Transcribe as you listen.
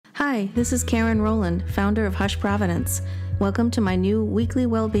Hi, this is Karen Rowland, founder of Hush Providence. Welcome to my new weekly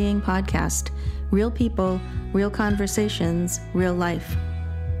Wellbeing podcast, Real People, Real Conversations, Real Life.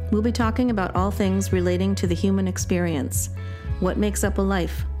 We'll be talking about all things relating to the human experience. What makes up a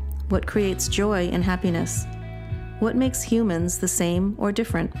life? What creates joy and happiness? What makes humans the same or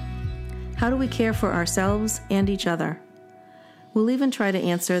different? How do we care for ourselves and each other? We'll even try to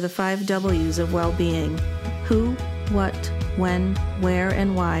answer the 5 W's of well-being: who, what, when, where,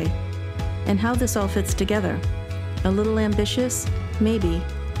 and why, and how this all fits together. A little ambitious? Maybe,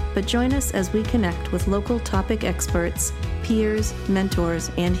 but join us as we connect with local topic experts, peers,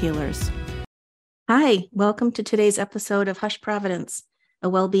 mentors, and healers. Hi, welcome to today's episode of Hush Providence, a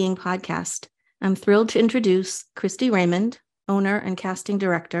well-being podcast. I'm thrilled to introduce Christy Raymond, owner and casting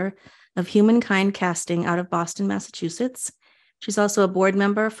director of Humankind Casting out of Boston, Massachusetts. She's also a board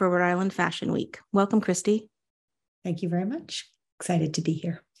member for Rhode Island Fashion Week. Welcome, Christy. Thank you very much. Excited to be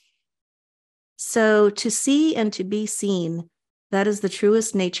here. So, to see and to be seen, that is the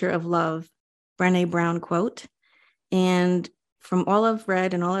truest nature of love, Brené Brown quote. And from all I've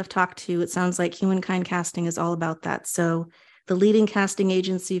read and all I've talked to, it sounds like Humankind Casting is all about that. So, the leading casting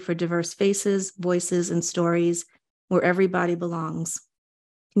agency for diverse faces, voices, and stories where everybody belongs.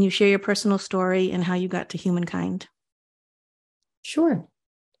 Can you share your personal story and how you got to Humankind? Sure.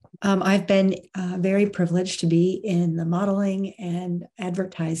 I've been very privileged to be in the modeling and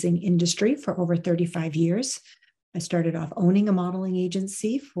advertising industry for over 35 years. I started off owning a modeling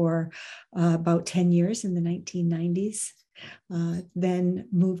agency for about 10 years in the 1990s, then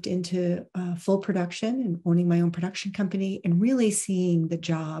moved into full production and owning my own production company and really seeing the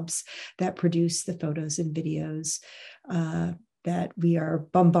jobs that produce the photos and videos that we are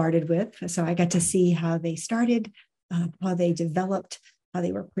bombarded with. So I got to see how they started, how they developed, how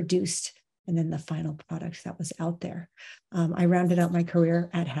they were produced, and then the final product that was out there. I rounded out my career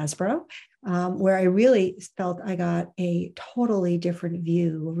at Hasbro, where I really felt I got a totally different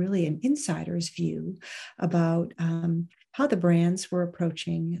view, really an insider's view about how the brands were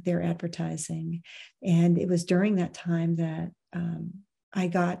approaching their advertising. And it was during that time that I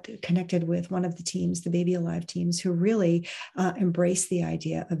got connected with one of the teams, the Baby Alive teams, who really embraced the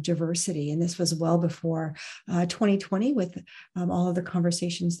idea of diversity. And this was well before 2020 with all of the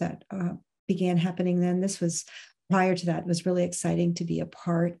conversations that began happening then. This was prior to that. It was really exciting to be a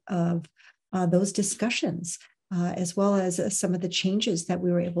part of those discussions, as well as some of the changes that we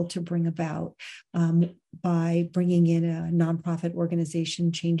were able to bring about by bringing in a nonprofit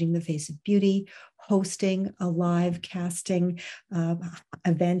organization, Changing the Face of Beauty, hosting a live casting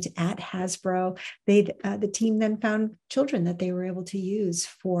event at Hasbro. The team then found children that they were able to use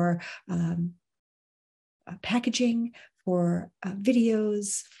for packaging, for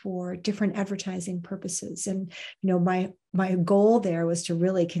videos, for different advertising purposes. And my goal there was to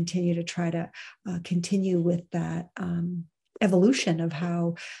really continue to try to continue with that evolution of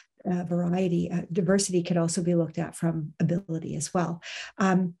how diversity could also be looked at from ability as well.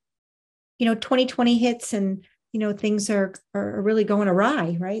 2020 hits and things are really going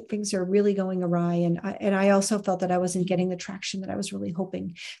awry, right? Things are really going awry. And I also felt that I wasn't getting the traction that I was really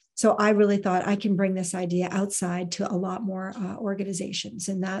hoping. So I really thought I can bring this idea outside to a lot more organizations.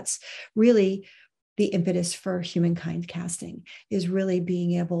 And that's really the impetus for Humankind Casting, is really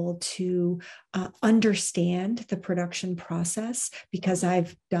being able to understand the production process, because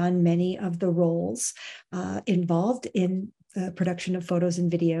I've done many of the roles involved in the production of photos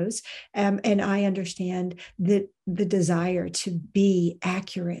and videos. And I understand the desire to be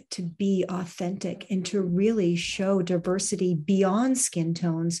accurate, to be authentic, and to really show diversity beyond skin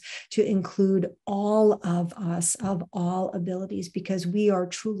tones, to include all of us of all abilities, because we are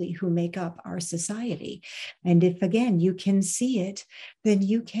truly who make up our society. And if, again, you can see it, then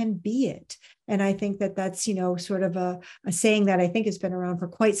you can be it. And I think that that's, sort of a saying that I think has been around for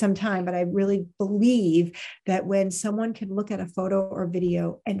quite some time, but I really believe that when someone can look at a photo or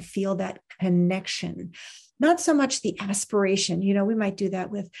video and feel that connection, not so much the aspiration, we might do that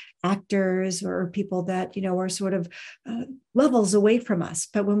with actors or people that, are sort of levels away from us.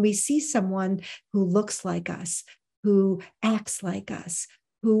 But when we see someone who looks like us, who acts like us,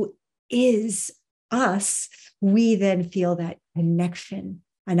 who is us, we then feel that connection.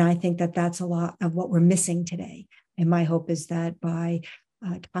 And I think that that's a lot of what we're missing today. And my hope is that by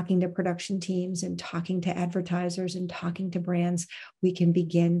talking to production teams and talking to advertisers and talking to brands, we can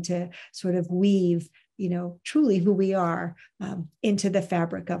begin to sort of weave, truly who we are into the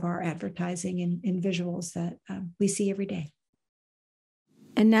fabric of our advertising and visuals that we see every day.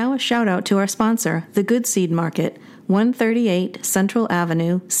 And now a shout out to our sponsor, the Good Seed Market, 138 Central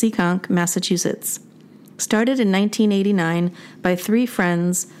Avenue, Seekonk, Massachusetts. Started in 1989 by three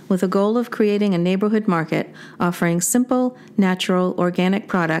friends with a goal of creating a neighborhood market offering simple, natural, organic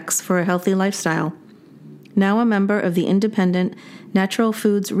products for a healthy lifestyle. Now a member of the independent Natural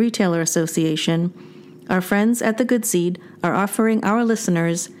Foods Retailer Association, our friends at The Good Seed are offering our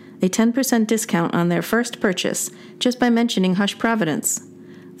listeners a 10% discount on their first purchase just by mentioning Hush Providence.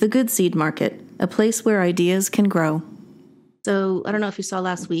 The Good Seed Market, a place where ideas can grow. So I don't know if you saw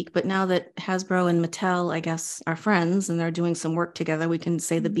last week, but now that Hasbro and Mattel, I guess, are friends and they're doing some work together, we can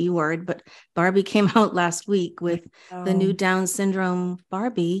say the B word, but Barbie came out last week with the new Down syndrome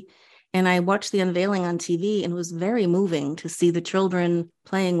Barbie. And I watched the unveiling on TV and it was very moving to see the children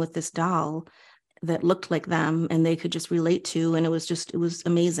playing with this doll that looked like them and they could just relate to. And it was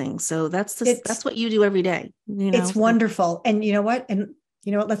amazing. So that's what you do every day. It's wonderful. And you know what?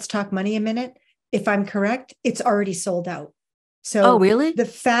 Let's talk money a minute. If I'm correct, it's already sold out. So really? The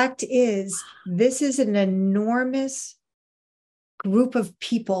fact is, this is an enormous group of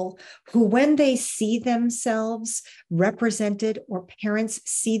people who, when they see themselves represented or parents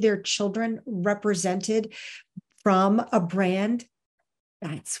see their children represented from a brand,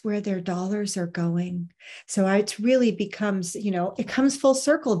 that's where their dollars are going. So it really becomes, it comes full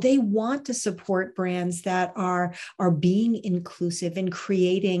circle. They want to support brands that are being inclusive and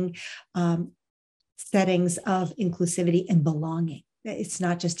creating settings of inclusivity and belonging. It's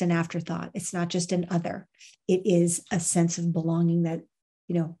not just an afterthought. It's not just an other. It is a sense of belonging that,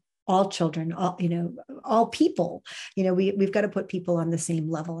 all children, all people, we've got to put people on the same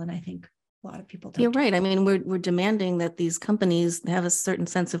level. And I think a lot of people don't. You're right. I mean, we're demanding that these companies have a certain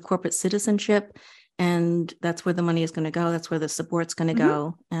sense of corporate citizenship, and that's where the money is going to go. That's where the support's going to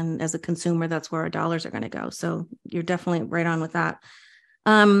go. And as a consumer, that's where our dollars are going to go. So you're definitely right on with that.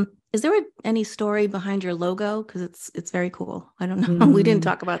 Is there any story behind your logo? Because it's very cool. I don't know. We didn't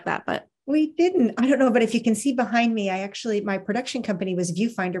talk about that, but we didn't. I don't know, but if you can see behind me, my production company was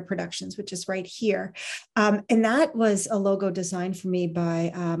Viewfinder Productions, which is right here. And that was a logo designed for me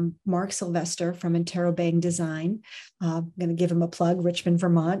by Mark Sylvester from Interrobang Design. I'm going to give him a plug, Richmond,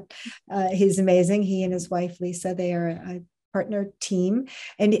 Vermont. He's amazing. He and his wife, Lisa, they are a partner team.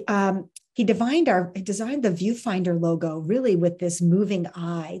 And he designed the Viewfinder logo really with this moving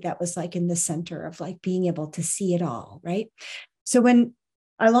eye that was like in the center of like being able to see it all, right? So when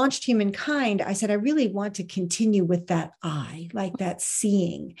I launched Humankind, I said, I really want to continue with that eye, like that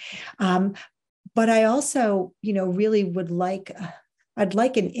seeing. But I also, really I'd like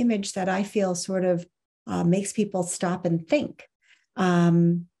an image that I feel sort of makes people stop and think.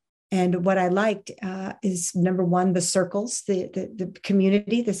 And what I liked is, number one, the circles, the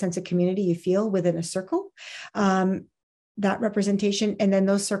community, the sense of community you feel within a circle, that representation. And then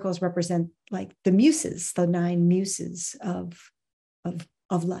those circles represent like the muses, the 9 muses of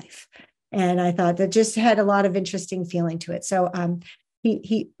life. And I thought that just had a lot of interesting feeling to it. So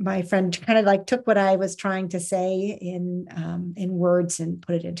my friend kind of like took what I was trying to say in words and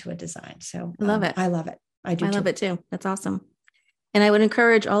put it into a design. So love it. I love it. I love it too. That's awesome. And I would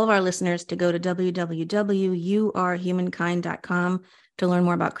encourage all of our listeners to go to www.youarehumankind.com to learn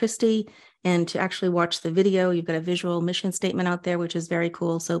more about Christy and to actually watch the video. You've got a visual mission statement out there, which is very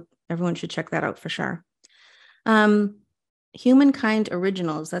cool. So everyone should check that out for sure. Humankind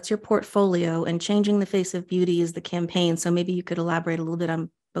Originals, that's your portfolio, and Changing the Face of Beauty is the campaign. So maybe you could elaborate a little bit on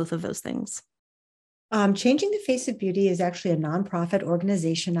both of those things. Changing the Face of Beauty is actually a nonprofit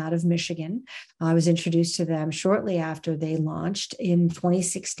organization out of Michigan. I was introduced to them shortly after they launched in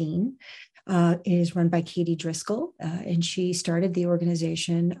 2016. It is run by Katie Driscoll, and she started the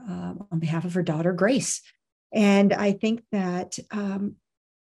organization on behalf of her daughter, Grace. And I think that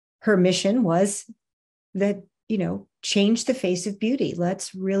her mission was that, change the face of beauty.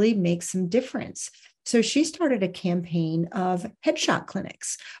 Let's really make some difference. So she started a campaign of headshot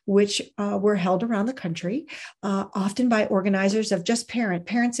clinics, which were held around the country, often by organizers of just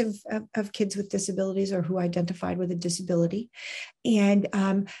parents of kids with disabilities or who identified with a disability, and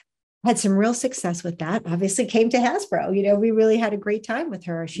had some real success with that. Obviously came to Hasbro. We really had a great time with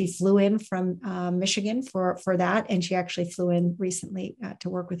her. She flew in from Michigan for that, and she actually flew in recently to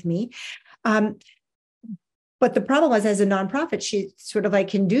work with me. But the problem was, as a nonprofit, she sort of like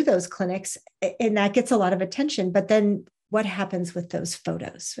can do those clinics, and that gets a lot of attention. But then what happens with those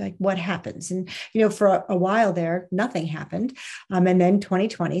photos? Like what happens? And, for a while there, nothing happened. And then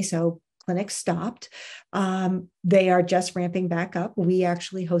 2020, so clinics stopped. They are just ramping back up. We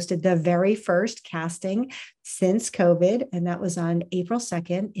actually hosted the very first casting since COVID, and that was on April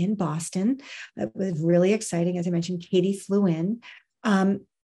 2nd in Boston. That was really exciting. As I mentioned, Katie flew in.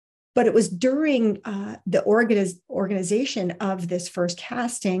 But it was during the organization of this first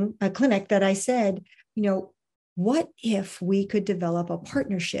casting clinic that I said, what if we could develop a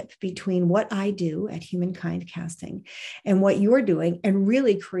partnership between what I do at Humankind Casting and what you're doing, and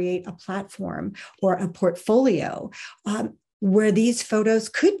really create a platform or a portfolio where these photos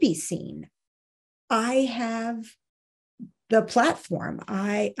could be seen? I have the platform.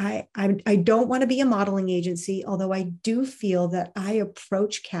 I don't want to be a modeling agency, although I do feel that I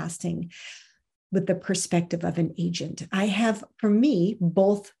approach casting with the perspective of an agent. I have, for me,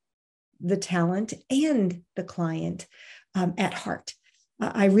 both the talent and the client at heart.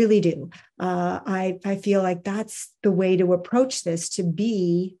 I really do. I feel like that's the way to approach this, to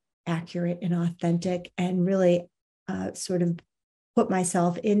be accurate and authentic, and really sort of put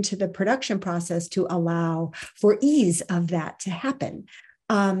myself into the production process to allow for ease of that to happen.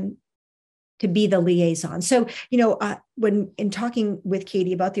 To be the liaison. So, when in talking with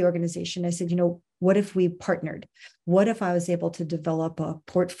Katie about the organization, I said, what if we partnered? What if I was able to develop a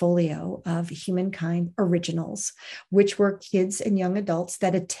portfolio of Humankind originals, which were kids and young adults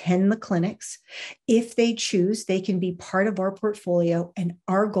that attend the clinics? If they choose, they can be part of our portfolio. And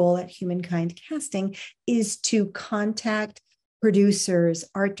our goal at Humankind Casting is to contact producers,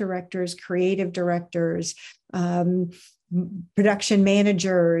 art directors, creative directors, production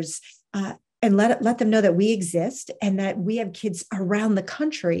managers, and let them know that we exist and that we have kids around the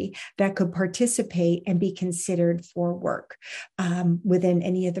country that could participate and be considered for work within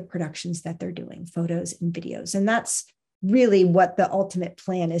any of the productions that they're doing, photos and videos. And that's really what the ultimate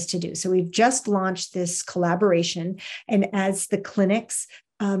plan is to do. So we've just launched this collaboration. And as the clinics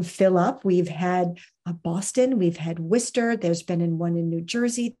fill up, we've had Boston, we've had Worcester, there's been one in New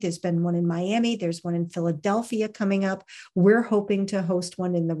Jersey, there's been one in Miami, there's one in Philadelphia coming up. We're hoping to host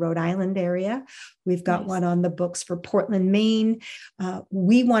one in the Rhode Island area. We've got one on the books for Portland, Maine.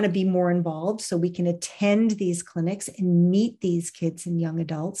 We want to be more involved so we can attend these clinics and meet these kids and young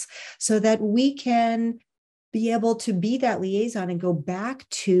adults so that we can be able to be that liaison and go back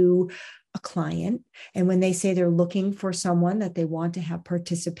to a client. And when they say they're looking for someone that they want to have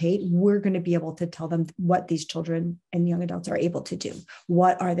participate, we're going to be able to tell them what these children and young adults are able to do.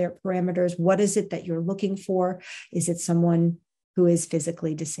 What are their parameters? What is it that you're looking for? Is it someone who is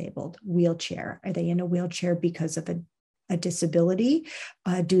physically disabled, wheelchair? Are they in a wheelchair because of a disability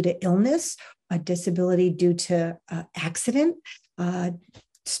due to illness, a disability due to accident,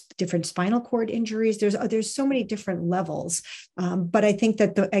 different spinal cord injuries? There's so many different levels, but I think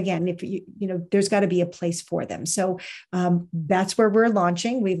that if there's got to be a place for them. So that's where we're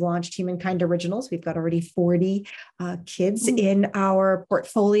launching. We've launched Humankind Originals. We've got already 40 kids in our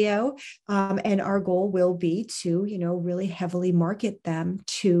portfolio, and our goal will be to really heavily market them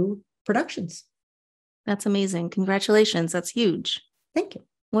to productions. That's amazing. Congratulations. That's huge. Thank you.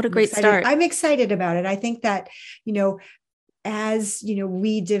 What a great start. I'm excited about it. I think that as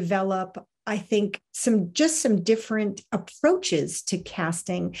we develop, I think some different approaches to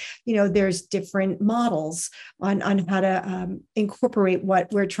casting. There's different models on how to incorporate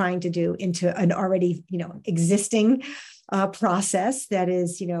what we're trying to do into an already existing process that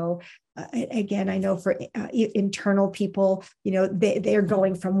is again, I know for internal people, they're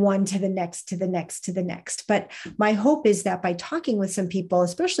going from one to the next, to the next, to the next. But my hope is that by talking with some people,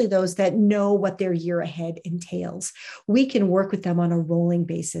 especially those that know what their year ahead entails, we can work with them on a rolling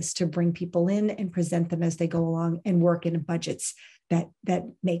basis to bring people in and present them as they go along and work in budgets that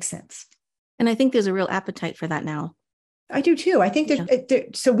make sense. And I think there's a real appetite for that now. I do too. I think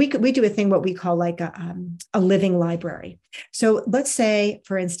so we do a thing, what we call like a living library. So let's say,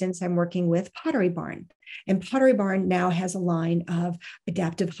 for instance, I'm working with Pottery Barn, and Pottery Barn now has a line of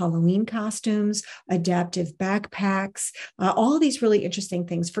adaptive Halloween costumes, adaptive backpacks, all these really interesting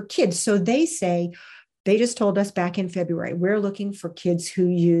things for kids. So they just told us back in February, we're looking for kids who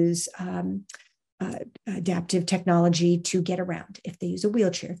use adaptive technology to get around, if they use a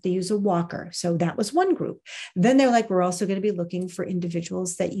wheelchair, if they use a walker. So that was one group. Then they're like, we're also going to be looking for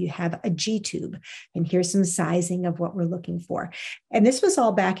individuals that you have a G-tube, and here's some sizing of what we're looking for. And this was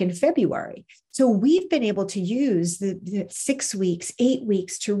all back in February. So we've been able to use the 6 weeks, 8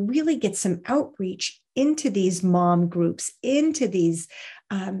 weeks to really get some outreach into these mom groups, into these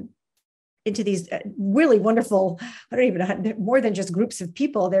really wonderful, I don't even know, more than just groups of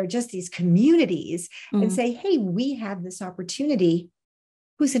people. They're just these communities, and say, hey, we have this opportunity.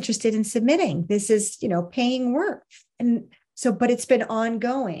 Who's interested in submitting? This is, paying work. And so, but it's been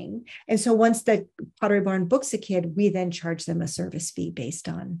ongoing. And so once the Pottery Barn books a kid, we then charge them a service fee based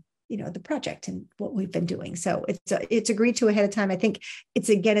on, the project and what we've been doing. So it's agreed to ahead of time. I think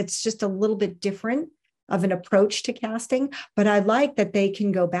it's just a little bit different of an approach to casting, but I like that they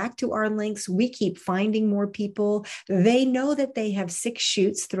can go back to our links. We keep finding more people. They know that they have 6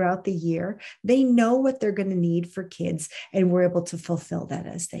 shoots throughout the year. They know what they're going to need for kids, and we're able to fulfill that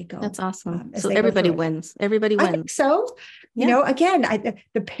as they go. That's awesome. So everybody wins. Everybody wins. I think so. Yeah. You know, again,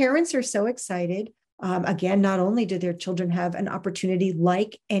 the parents are so excited. Again, not only do their children have an opportunity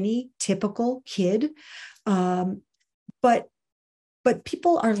like any typical kid, but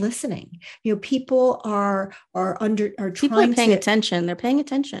people are listening. You know, people are paying attention. They're paying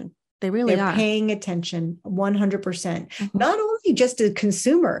attention. They're paying attention 100%. Not only just a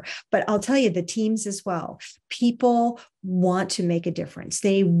consumer, but I'll tell you, the teams as well. People want to make a difference.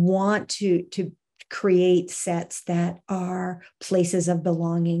 They want to create sets that are places of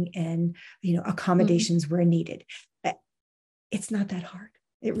belonging and, you know, accommodations where needed. It's not that hard.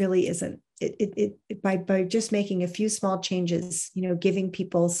 It really isn't. By just making a few small changes, you know, giving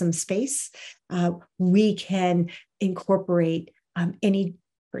people some space, we can incorporate any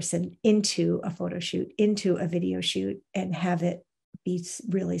person into a photo shoot, into a video shoot, and have it be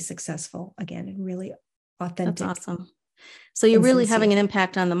really successful again and really authentic. That's awesome. So you're really having an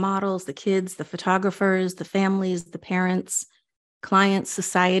impact on the models, the kids, the photographers, the families, the parents, clients,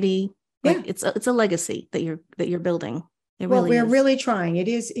 society. Like it's a legacy that you're building. We're really trying. It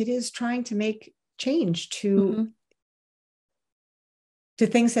is trying to make change to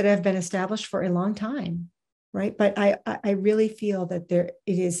things that have been established for a long time, right? But I really feel that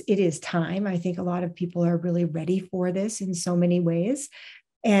it is time. I think a lot of people are really ready for this in so many ways,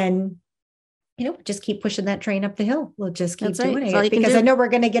 and you know, just keep pushing that train up the hill. We'll just keep doing it, because I know we're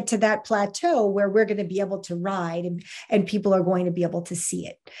going to get to that plateau where we're going to be able to ride, and people are going to be able to see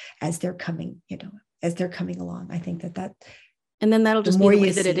it as they're coming, you know, as they're coming along. I think that, and then that'll just be the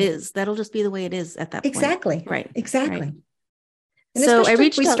way that it is. That'll just be the way it is at that point. Exactly. Right. Exactly. Right. And so especially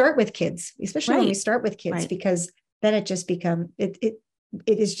if we start with kids, when we start with kids, because then it just it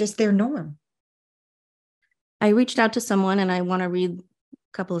is just their norm. I reached out to someone, and I want to read a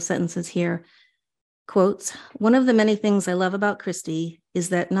couple of sentences here. Quotes, "One of the many things I love about Christy is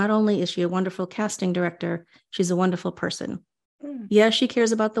that not only is she a wonderful casting director, she's a wonderful person. Yes, she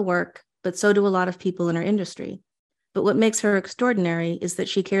cares about the work, but so do a lot of people in her industry. But what makes her extraordinary is that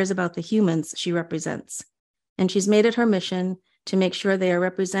she cares about the humans she represents. And she's made it her mission to make sure they are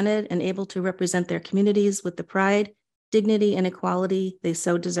represented and able to represent their communities with the pride, dignity, and equality they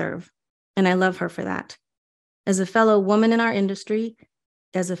so deserve. And I love her for that. As a fellow woman in our industry,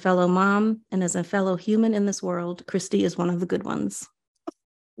 as a fellow mom, and as a fellow human in this world, Christy is one of the good ones."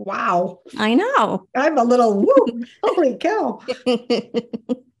 Wow. I know. I'm a little, woo, holy cow.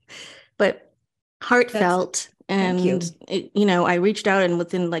 But heartfelt. And, you know, I reached out, and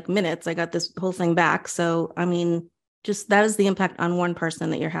within like minutes, I got this whole thing back. So, I mean, just that is the impact on one person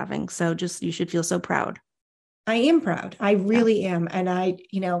that you're having. So you should feel so proud. I am proud. I really am. And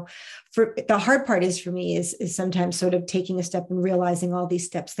for the hard part is for me is sometimes sort of taking a step and realizing all these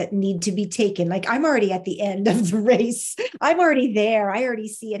steps that need to be taken. Like, I'm already at the end of the race. I'm already there. I already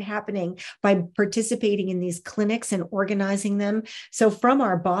see it happening by participating in these clinics and organizing them. So from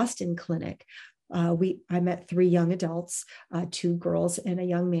our Boston clinic, I met 3 young adults, 2 girls and a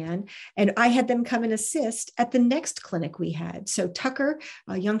young man, and I had them come and assist at the next clinic we had. So Tucker,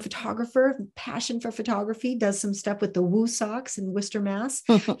 a young photographer, passion for photography, does some stuff with the Woo Socks in Worcester, Mass.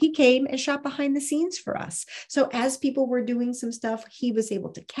 He came and shot behind the scenes for us. So as people were doing some stuff, he was able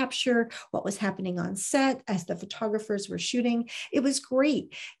to capture what was happening on set as the photographers were shooting. It was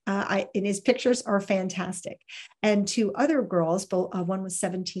great. And his pictures are fantastic. And 2 other girls, one was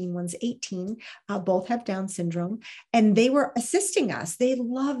 17, one's 18, both have Down syndrome, and they were assisting us. They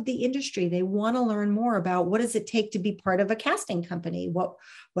love the industry. They want to learn more about what does it take to be part of a casting company? What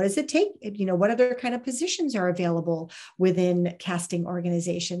does it take? You know, what other kind of positions are available within casting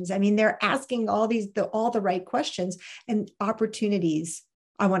organizations? I mean, they're asking all the right questions and opportunities.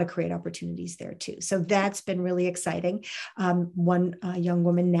 I want to create opportunities there too. So that's been really exciting. One young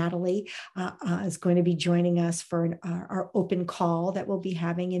woman, Natalie, is going to be joining us for our open call that we'll be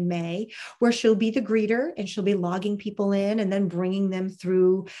having in May, where she'll be the greeter and she'll be logging people in and then bringing them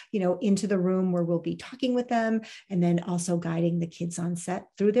through, into the room where we'll be talking with them, and then also guiding the kids on set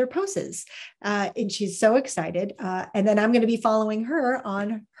through their poses. And she's so excited. And then I'm going to be following her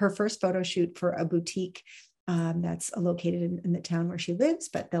on her first photo shoot for a boutique that's located in the town where she lives,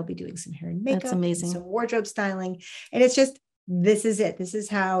 but they'll be doing some hair and makeup. That's amazing. And some wardrobe styling. And it's just, this is it. This is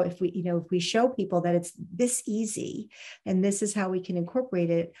how, if we show people that it's this easy and this is how we can incorporate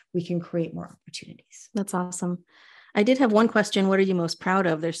it, we can create more opportunities. That's awesome. I did have one question. What are you most proud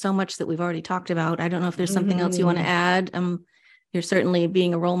of? There's so much that we've already talked about. I don't know if there's something else you want to add. You're certainly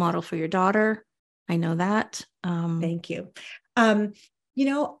being a role model for your daughter. I know that. Thank you. You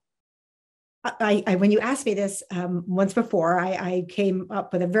know, I when you asked me this once before, I came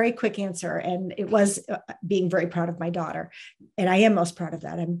up with a very quick answer, and it was being very proud of my daughter, and I am most proud of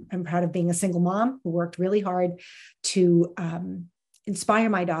that. I'm proud of being a single mom who worked really hard to inspire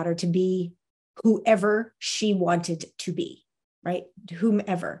my daughter to be whoever she wanted to be, right?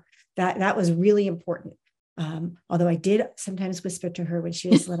 Whomever. That was really important. Although I did sometimes whisper to her when she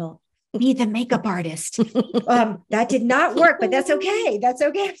was little, be the makeup artist. That did not work, but that's okay. That's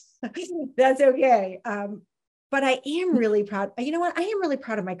okay. That's okay. But I am really proud. You know what? I am really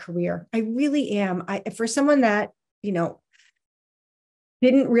proud of my career. I really am. For someone that,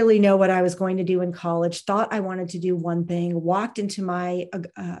 didn't really know what I was going to do in college, thought I wanted to do one thing, walked into my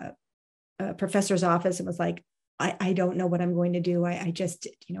professor's office and was like, I don't know what I'm going to do. I just,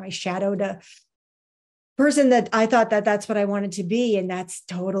 I shadowed a person that I thought that that's what I wanted to be. And that's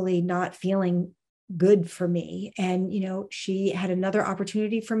totally not feeling good for me. And, she had another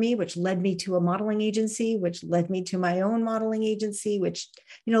opportunity for me, which led me to a modeling agency, which led me to my own modeling agency, which,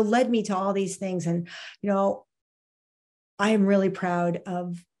 led me to all these things. And, I am really proud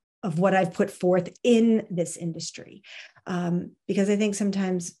of what I've put forth in this industry. Because I think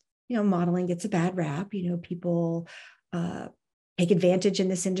sometimes, modeling gets a bad rap. People take advantage in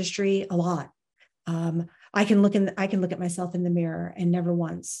this industry a lot. I can look at myself in the mirror and never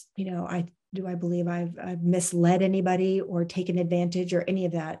once, I believe I've misled anybody or taken advantage or any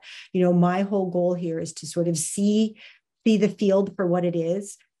of that. My whole goal here is to sort of see the field for what it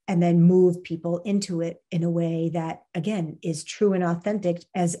is, and then move people into it in a way that, again, is true and authentic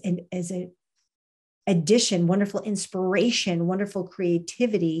as an addition, wonderful inspiration, wonderful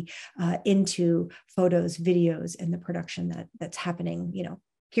creativity into photos, videos, and the production that's happening,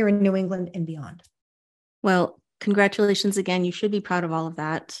 here in New England and beyond. Well, congratulations again. You should be proud of all of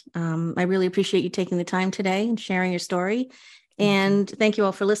that. I really appreciate you taking the time today and sharing your story. And thank you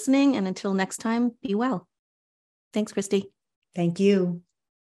all for listening. And until next time, be well. Thanks, Christy. Thank you.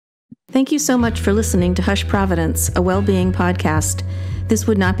 Thank you so much for listening to Hush Providence, a well-being podcast. This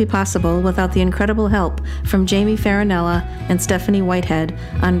would not be possible without the incredible help from Jamie Farinella and Stephanie Whitehead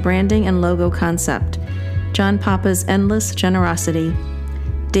on branding and logo concept, John Papa's endless generosity,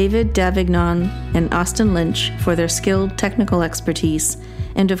 David Davignon and Austin Lynch for their skilled technical expertise,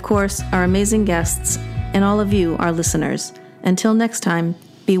 and of course, our amazing guests and all of you, our listeners. Until next time,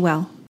 be well.